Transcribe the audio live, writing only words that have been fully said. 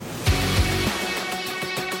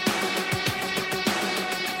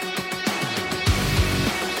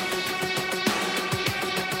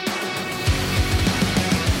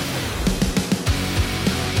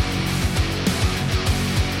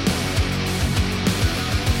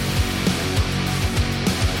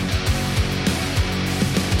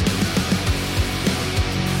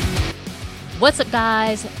What's up,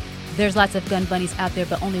 guys? There's lots of gun bunnies out there,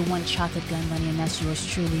 but only one chocolate gun bunny, and that's yours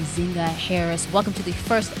truly, Zinga Harris. Welcome to the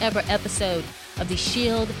first ever episode of the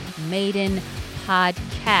Shield-Maiden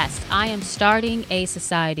podcast. I am starting a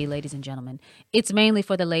society, ladies and gentlemen. It's mainly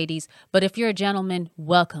for the ladies, but if you're a gentleman,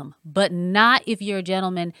 welcome. But not if you're a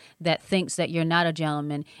gentleman that thinks that you're not a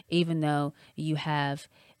gentleman, even though you have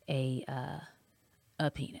a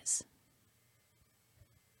penis.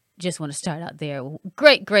 Just want to start out there.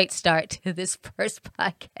 Great start to this first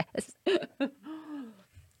podcast.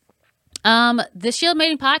 The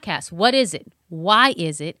Shield-Maiden podcast. What is it? Why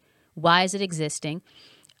is it? Why is it existing?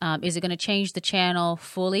 Is it going to change the channel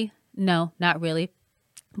fully? No, not really.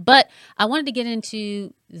 But I wanted to get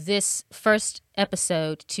into this first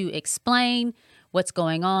episode to explain what's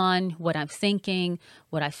going on, what I'm thinking,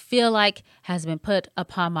 what I feel like has been put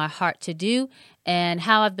upon my heart to do, and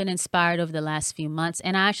how I've been inspired over the last few months.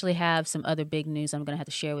 And I actually have some other big news I'm going to have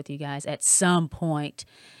to share with you guys at some point.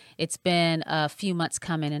 It's been a few months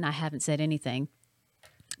coming and I haven't said anything,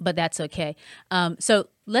 but that's okay. So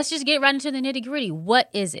let's just get right into the nitty gritty. What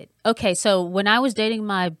is it? Okay, so when I was dating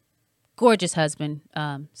my gorgeous husband,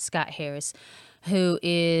 Scott Harris, who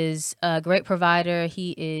is a great provider,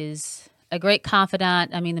 he is a great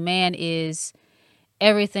confidant. I mean, the man is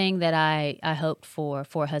everything that I hoped for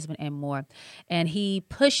a husband and more. And he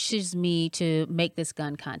pushes me to make this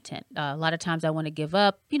gun content. A lot of times I want to give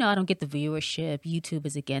up. You know, I don't get the viewership. YouTube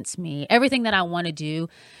is against me. Everything that I want to do,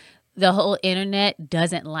 the whole internet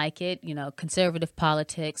doesn't like it. You know, conservative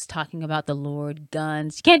politics, talking about the Lord,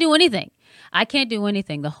 guns. You can't do anything. I can't do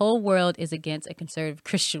anything. The whole world is against a conservative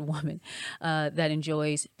Christian woman that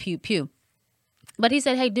enjoys pew pew. But he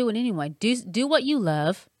said, hey, do it anyway. Do what you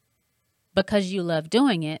love because you love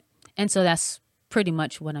doing it. And so that's pretty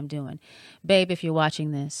much what I'm doing. Babe, if you're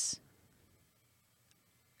watching this,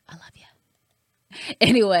 I love you.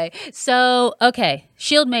 Anyway, so, okay,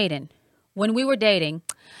 Shield-Maiden. When we were dating,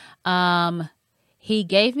 he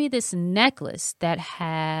gave me this necklace that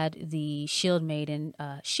had the Shield-Maiden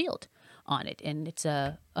shield on it. And it's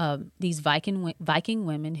these Viking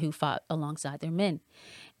women who fought alongside their men.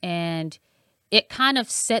 And it kind of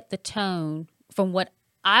set the tone from what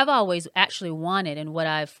I've always actually wanted and what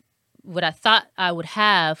I thought I would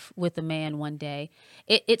have with a man one day.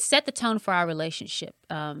 It set the tone for our relationship.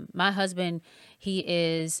 My husband, he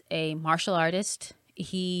is a martial artist.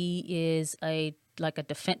 He is a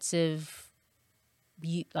defensive,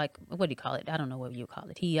 what do you call it? I don't know what you call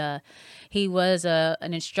it. He was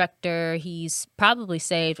an instructor. He's probably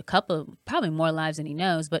saved probably more lives than he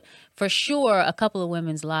knows, but for sure a couple of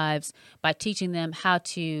women's lives by teaching them how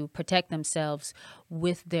to protect themselves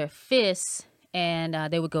with their fists. And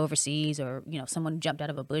they would go overseas, or someone jumped out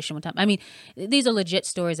of a bush one time. I mean, these are legit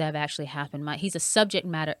stories that have actually happened. He's a subject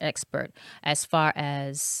matter expert as far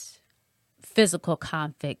as physical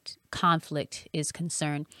conflict is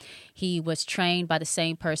concerned. He was trained by the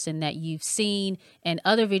same person that you've seen in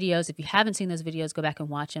other videos. If you haven't seen those videos, go back and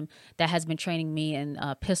watch them. That has been training me in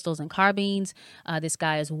pistols and carbines. This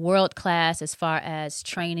guy is world class as far as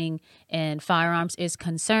training and firearms is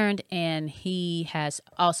concerned, and he has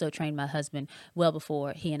also trained my husband well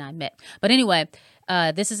before he and I met. But anyway,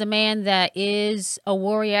 this is a man that is a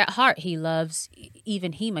warrior at heart. He loves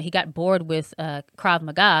even HEMA. He got bored with Krav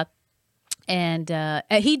Maga. And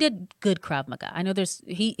he did good Krav Maga. I know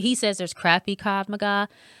he says there's crappy Krav Maga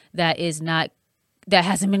that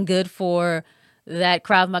hasn't been good for that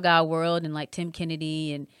Krav Maga world, and like Tim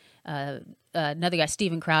Kennedy and another guy,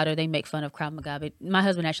 Steven Crowder, they make fun of Krav Maga. But my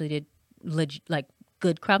husband actually did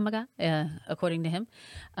good Krav Maga, according to him.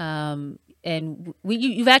 And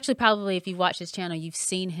you've actually probably, if you've watched his channel, you've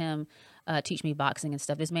seen him teach me boxing and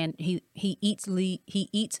stuff. This man, he eats,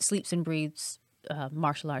 sleeps, and breathes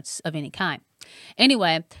martial arts of any kind.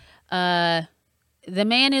 Anyway, the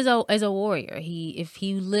man is a warrior. If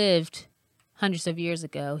he lived hundreds of years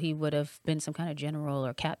ago, he would have been some kind of general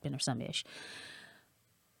or captain or some ish.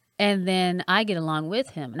 And then I get along with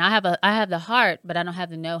him, and I have the heart, but I don't have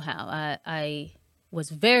the know-how. I was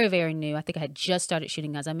very, very new. I think I had just started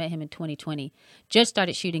shooting guns. I met him in 2020. Just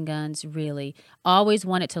started shooting guns, really. Always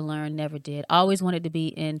wanted to learn, never did. Always wanted to be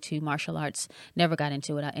into martial arts, never got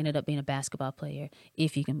into it. I ended up being a basketball player,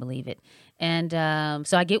 if you can believe it. And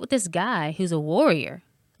so I get with this guy who's a warrior,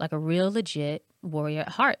 like a real legit warrior at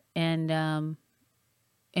heart. And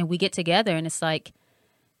we get together, and it's like,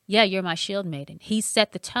 yeah, you're my Shield-Maiden. He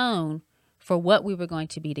set the tone for what we were going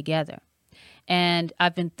to be together. And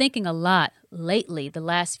I've been thinking a lot lately, the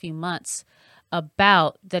last few months,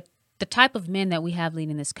 about the type of men that we have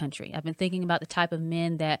leading this country. I've been thinking about the type of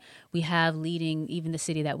men that we have leading even the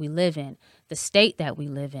city that we live in, the state that we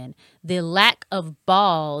live in, the lack of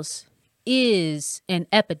balls is an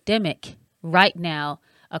epidemic right now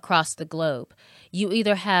across the globe. You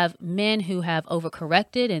either have men who have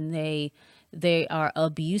overcorrected and they are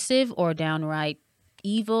abusive or downright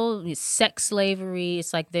evil. It's sex slavery.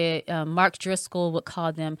 It's like the Mark Driscoll would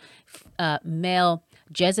call them male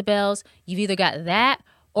Jezebels. You've either got that,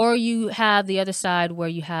 or you have the other side where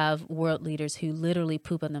you have world leaders who literally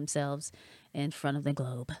poop on themselves in front of the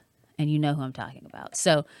globe. And you know who I'm talking about.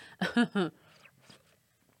 So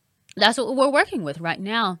that's what we're working with right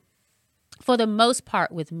now, for the most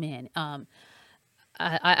part, with men.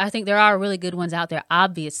 I think there are really good ones out there,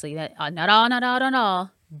 obviously, that not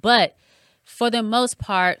all. But for the most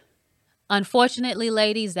part, unfortunately,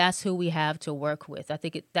 ladies, that's who we have to work with. I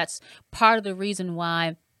think that's part of the reason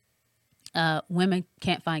why women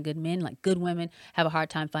can't find good men. Like, good women have a hard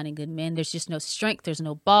time finding good men. There's just no strength. There's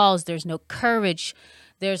no balls. There's no courage.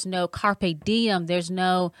 There's no carpe diem. There's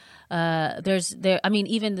no,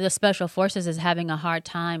 even the special forces is having a hard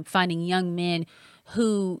time finding young men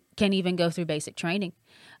who can even go through basic training.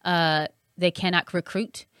 They cannot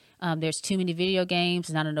recruit. There's too many video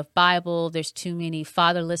games, not enough Bible. There's too many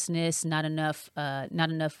fatherlessness, not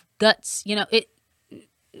enough guts.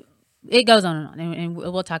 It goes on and on, and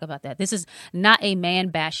we'll talk about that. This is not a man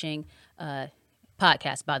bashing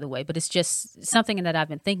podcast, by the way, but it's just something that I've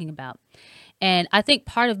been thinking about. And I think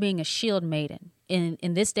part of being a shield maiden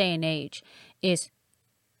in this day and age is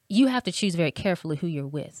you have to choose very carefully who you're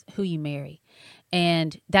with, who you marry.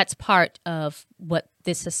 And that's part of what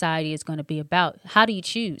this society is going to be about. How do you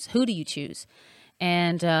choose? Who do you choose?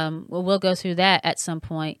 And we'll go through that at some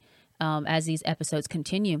point as these episodes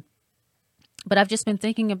continue. But I've just been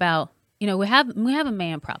thinking about, we have a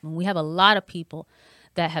man problem. We have a lot of people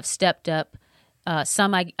that have stepped up.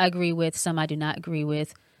 Some I agree with, some I do not agree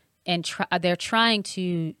with. And they're trying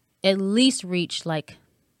to at least reach like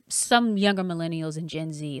some younger millennials and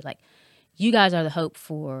Gen Z. Like, you guys are the hope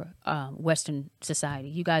for Western society.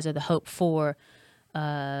 You guys are the hope for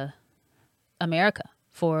America,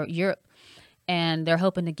 for Europe. And they're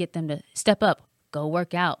hoping to get them to step up, go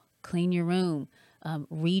work out, clean your room,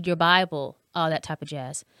 read your Bible, all that type of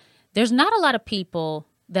jazz. There's not a lot of people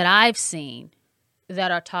that I've seen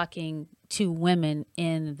that are talking to women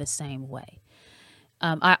in the same way.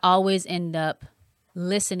 I always end up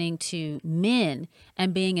listening to men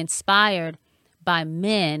and being inspired by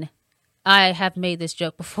men. I have made this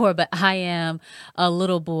joke before, but I am a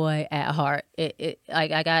little boy at heart.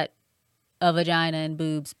 I got a vagina and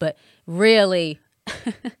boobs, but really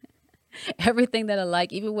everything that I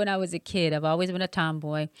like, even when I was a kid, I've always been a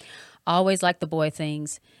tomboy, always liked the boy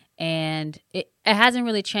things. And it hasn't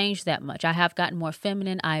really changed that much. I have gotten more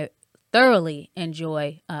feminine. I thoroughly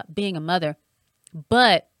enjoy being a mother,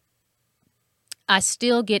 but I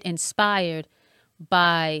still get inspired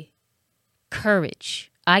by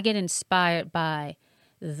courage. I get inspired by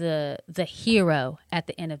the hero at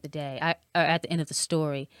the end of the day, or at the end of the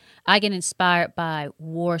story. I get inspired by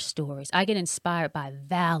war stories. I get inspired by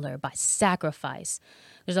valor, by sacrifice.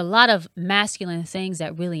 There's a lot of masculine things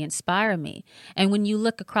that really inspire me. And when you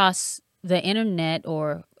look across the internet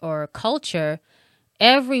or culture,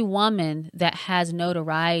 every woman that has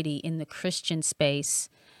notoriety in the Christian space,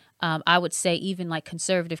 I would say even like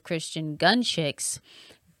conservative Christian gun chicks,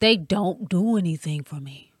 they don't do anything for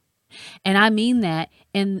me. And I mean that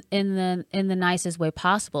in the nicest way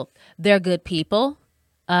possible. They're good people.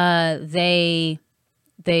 They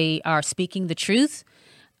are speaking the truth.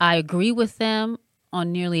 I agree with them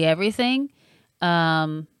on nearly everything.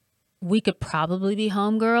 We could probably be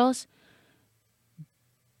homegirls,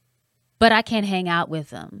 but I can't hang out with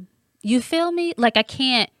them. You feel me? Like, I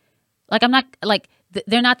can't, like, I'm not, like,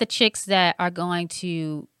 they're not the chicks that are going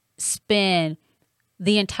to spend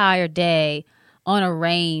the entire day on a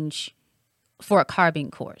range for a carbine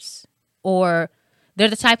course. Or they're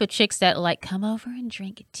the type of chicks that like, come over and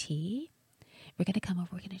drink tea. We're going to come over,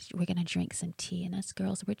 we're going to drink some tea, and us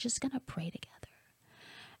girls, we're just going to pray together.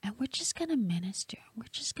 And we're just going to minister. We're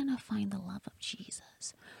just going to find the love of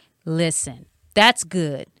Jesus. Listen, that's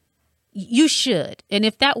good. You should. And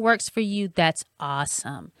if that works for you, that's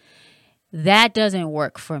awesome. That doesn't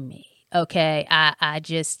work for me. Okay.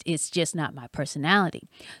 It's just not my personality.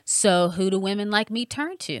 So who do women like me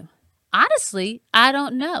turn to? Honestly, I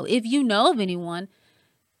don't know. If you know of anyone,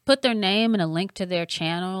 put their name and a link to their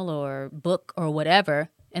channel or book or whatever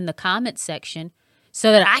in the comments section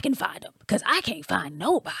so that I can find them, because I can't find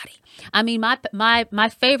nobody. I mean, my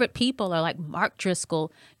favorite people are like Mark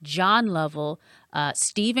Driscoll, John Lovell,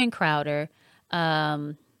 Steven Crowder.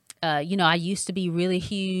 I used to be really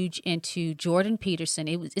huge into Jordan Peterson.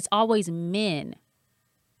 It's always men.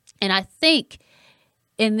 And I think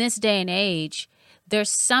in this day and age, there's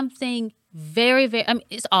something very, very, I mean,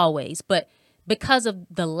 it's always, but because of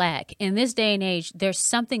the lack in this day and age, there's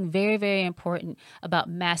something very, very important about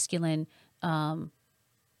masculine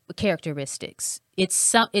characteristics.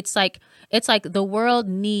 It's like the world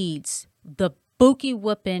needs the bookie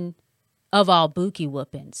whooping of all bookie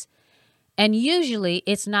whoopings. And usually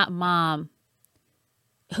it's not mom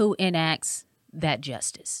who enacts that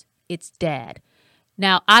justice. It's dad.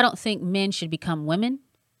 Now, I don't think men should become women.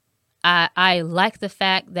 I like the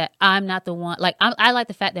fact that I'm not the one. Like, I like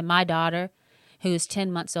the fact that my daughter, who is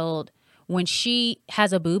 10 months old, when she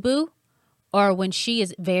has a boo-boo or when she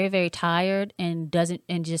is very, very tired and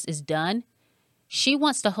just is done, she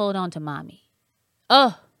wants to hold on to mommy.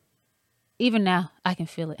 Oh, even now I can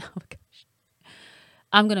feel it. Oh my gosh.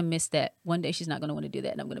 I'm going to miss that. One day she's not going to want to do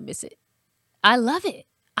that and I'm going to miss it. I love it.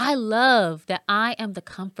 I love that I am the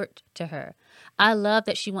comfort to her. I love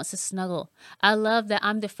that she wants to snuggle. I love that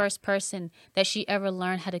I'm the first person that she ever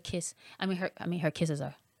learned how to kiss. Her kisses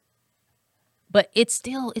are, but it's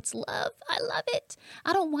love. I love it.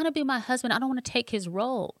 I don't want to be my husband. I don't want to take his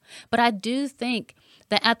role. But I do think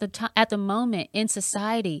that at the moment in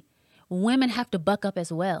society, women have to buck up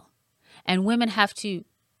as well. And women have to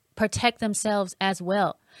protect themselves as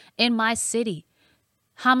well. In my city,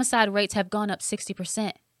 homicide rates have gone up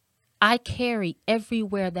 60%. I carry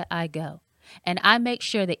everywhere that I go. And I make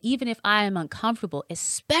sure that even if I am uncomfortable,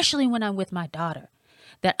 especially when I'm with my daughter,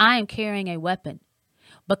 that I am carrying a weapon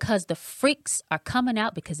because the freaks are coming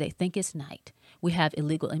out because they think it's night. We have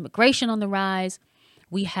illegal immigration on the rise.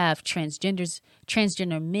 We have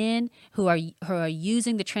transgender men who are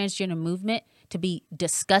using the transgender movement to be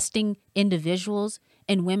disgusting individuals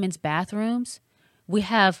in women's bathrooms. We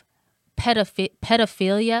have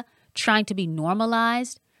pedophilia trying to be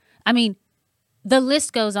normalized. I mean, the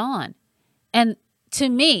list goes on. And to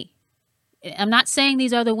me, I'm not saying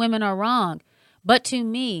these other women are wrong, but to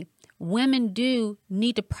me, women do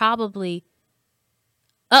need to probably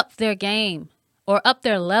up their game or up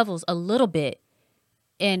their levels a little bit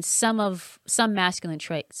in some masculine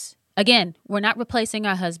traits. Again, we're not replacing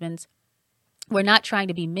our husbands. We're not trying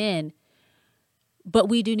to be men, but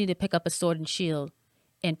we do need to pick up a sword and shield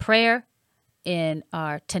in prayer, in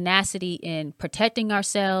our tenacity in protecting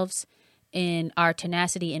ourselves, in our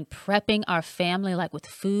tenacity in prepping our family, like with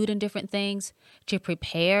food and different things, to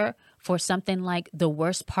prepare for something like the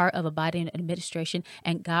worst part of a Biden administration,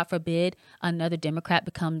 and God forbid another Democrat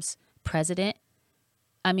becomes president.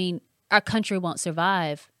 I mean, our country won't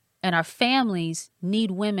survive, and our families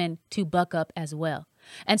need women to buck up as well.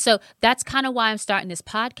 And so that's kind of why I'm starting this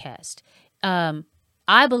podcast.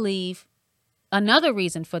 I believe another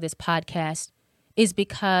reason for this podcast is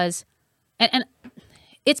because, and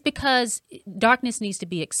it's because darkness needs to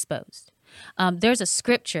be exposed. There's a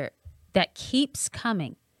scripture that keeps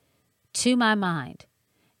coming to my mind,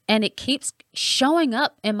 and it keeps showing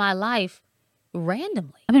up in my life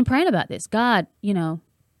randomly. I've been praying about this. God,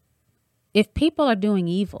 if people are doing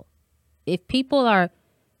evil, if people are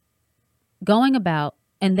going about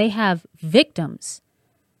and they have victims,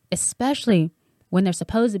 especially when they're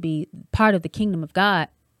supposed to be part of the kingdom of God,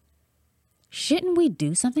 shouldn't we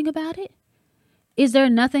do something about it? Is there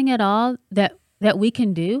nothing at all that we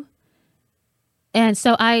can do? And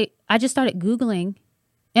so I just started Googling,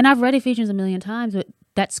 and I've read Ephesians a million times, but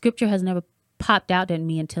that scripture has never popped out at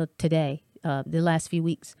me until today, the last few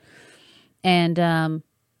weeks. And I'm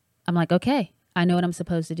like, okay, I know what I'm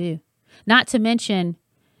supposed to do. Not to mention,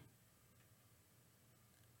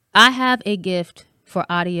 I have a gift for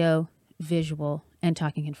audio, visual, and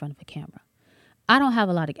talking in front of a camera. I don't have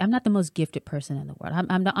I'm not the most gifted person in the world.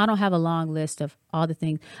 I don't have a long list of all the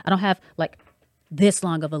things. I don't have like this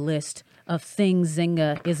long of a list of things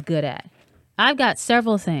Zynga is good at. I've got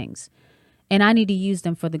several things, and I need to use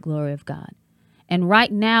them for the glory of God. And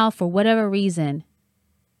right now, for whatever reason,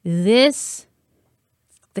 the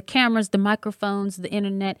cameras, the microphones, the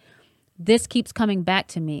internet, this keeps coming back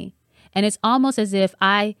to me. And it's almost as if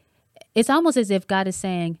God is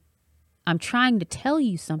saying, I'm trying to tell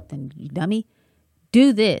you something, you dummy.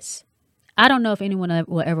 Do this. I don't know if anyone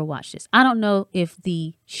will ever watch this. I don't know if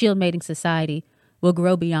the Shield-Maiden Society will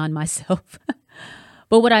grow beyond myself.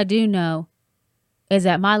 But what I do know is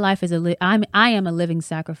that my life is I am a living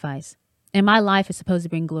sacrifice, and my life is supposed to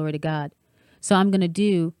bring glory to God. So I'm going to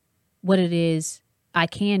do what it is I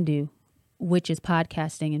can do, which is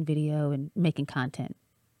podcasting and video and making content,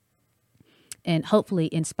 and hopefully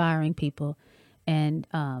inspiring people and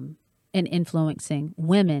influencing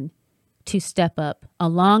women to step up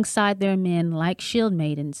alongside their men like Shield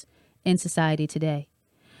Maidens in society today.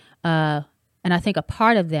 And I think a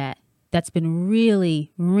part of that's been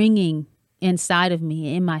really ringing inside of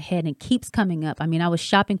me, in my head, and keeps coming up. I mean, I was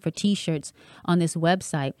shopping for T-shirts on this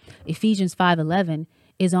website. Ephesians 5:11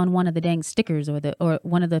 is on one of the dang stickers or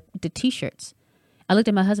one of the T-shirts. I looked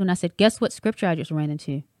at my husband. I said, "Guess what scripture I just ran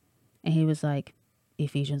into?" And he was like,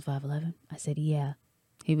 "Ephesians 5:11." I said, "Yeah."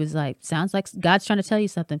 He was like, "Sounds like God's trying to tell you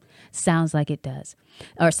something." Sounds like it does,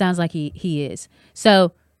 or sounds like he is.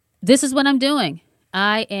 So this is what I'm doing.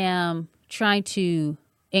 I am trying to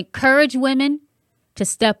encourage women to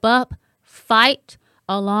step up, fight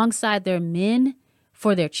alongside their men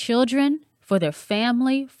for their children, for their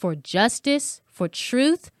family, for justice, for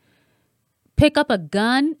truth. Pick up a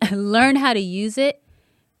gun, learn how to use it,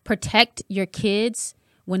 protect your kids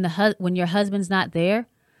when your husband's not there,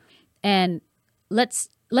 and let's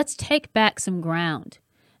take back some ground.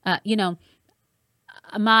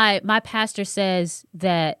 My pastor says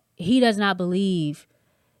that he does not believe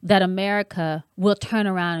that America will turn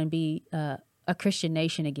around and be a Christian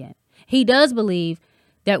nation again. He does believe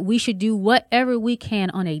that we should do whatever we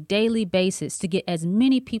can on a daily basis to get as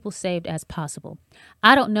many people saved as possible.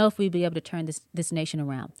 I don't know if we'll be able to turn this nation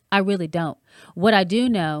around. I really don't. What I do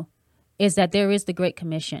know is that there is the Great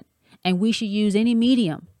Commission, and we should use any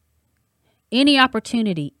medium, any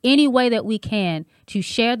opportunity, any way that we can to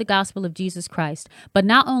share the gospel of Jesus Christ. But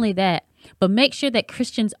not only that, but make sure that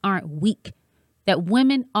Christians aren't weak, that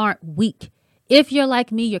women aren't weak. If you're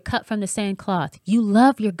like me, you're cut from the same cloth. You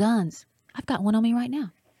love your guns. I've got one on me right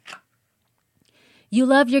now. You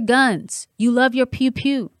love your guns. You love your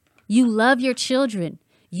pew-pew. You love your children.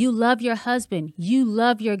 You love your husband. You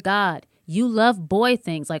love your God. You love boy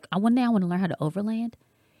things. Like one day I want to learn how to overland.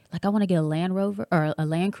 Like I want to get a Land Rover or a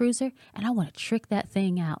Land Cruiser, and I want to trick that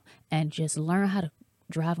thing out and just learn how to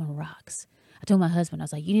drive on rocks. I told my husband, I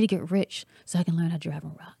was like, you need to get rich so I can learn how to drive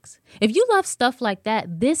on rocks. If you love stuff like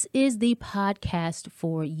that, this is the podcast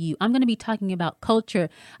for you. I'm going to be talking about culture.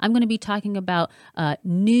 I'm going to be talking about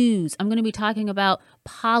news. I'm going to be talking about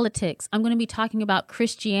politics. I'm going to be talking about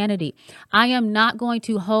Christianity. I am not going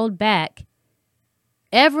to hold back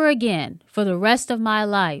ever again for the rest of my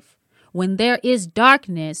life. When there is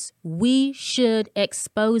darkness, we should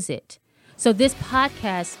expose it. So this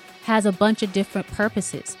podcast has a bunch of different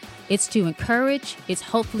purposes. It's to encourage, it's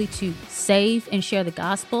hopefully to save and share the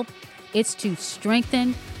gospel, it's to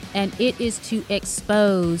strengthen, and it is to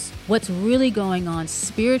expose what's really going on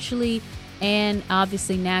spiritually and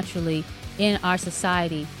obviously naturally in our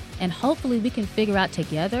society. And hopefully we can figure out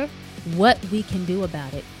together what we can do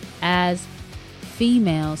about it as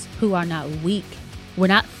females who are not weak. We're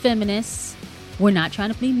not feminists. We're not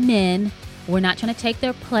trying to be men. We're not trying to take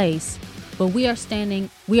their place. But we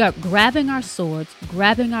are grabbing our swords,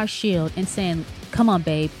 grabbing our shield, and saying, come on,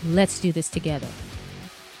 babe, let's do this together.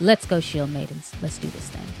 Let's go, Shield Maidens. Let's do this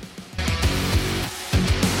thing.